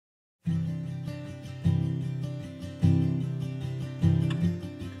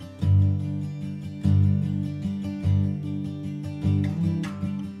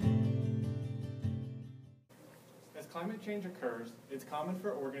climate change occurs, it's common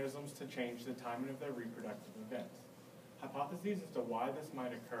for organisms to change the timing of their reproductive events. Hypotheses as to why this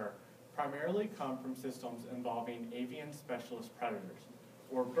might occur primarily come from systems involving avian specialist predators,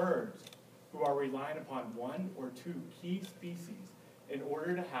 or birds, who are relying upon one or two key species in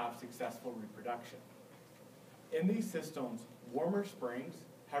order to have successful reproduction. In these systems, warmer springs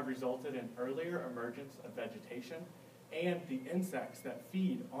have resulted in earlier emergence of vegetation and the insects that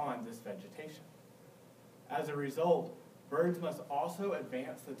feed on this vegetation. As a result, birds must also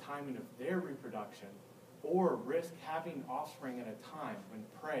advance the timing of their reproduction or risk having offspring at a time when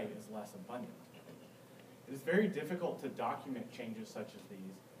prey is less abundant. It is very difficult to document changes such as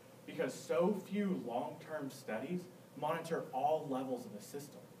these because so few long-term studies monitor all levels of a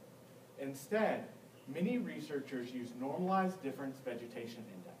system. Instead, many researchers use Normalized Difference Vegetation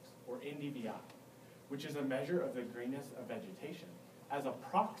Index, or NDVI, which is a measure of the greenness of vegetation, as a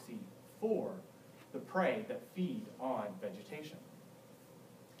proxy for the prey that feed on vegetation.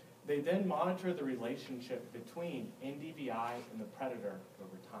 They then monitor the relationship between NDVI and the predator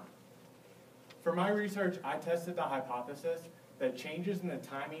over time. For my research, I tested the hypothesis that changes in the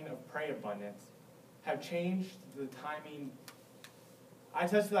timing of prey abundance have changed the timing. I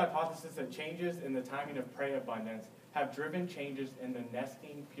tested the hypothesis that changes in the timing of prey abundance have driven changes in the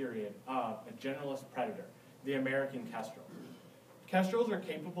nesting period of a generalist predator, the American kestrel. Kestrels are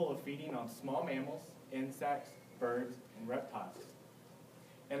capable of feeding on small mammals, insects, birds, and reptiles.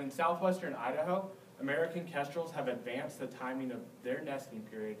 And in southwestern Idaho, American kestrels have advanced the timing of their nesting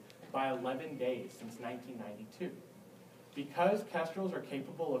period by 11 days since 1992. Because kestrels are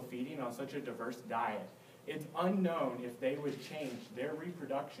capable of feeding on such a diverse diet, it's unknown if they would change their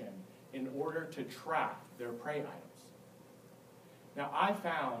reproduction in order to track their prey items. Now, I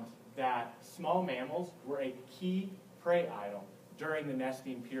found that small mammals were a key prey item during the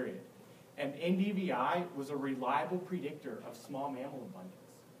nesting period, and NDVI was a reliable predictor of small mammal abundance,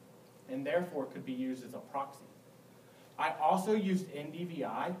 and therefore could be used as a proxy. I also used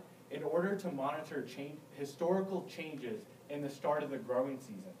NDVI in order to monitor historical changes in the start of the growing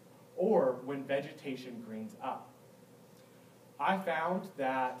season, or when vegetation greens up. I found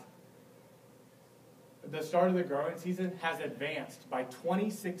that the start of the growing season has advanced by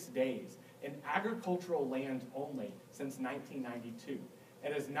 26 days in agricultural lands only since 1992,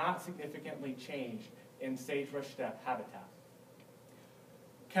 and has not significantly changed in sagebrush steppe habitat.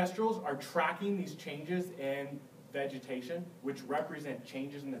 Kestrels are tracking these changes in vegetation, which represent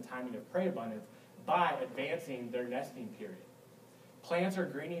changes in the timing of prey abundance, by advancing their nesting period. Plants are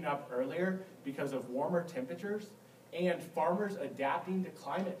greening up earlier because of warmer temperatures, and farmers adapting to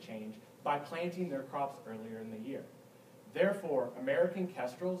climate change by planting their crops earlier in the year. Therefore, American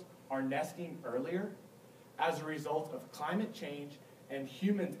kestrels are nesting earlier as a result of climate change and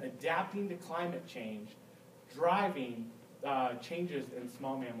humans adapting to climate change, driving changes in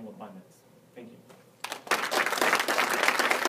small mammal abundance. Thank you.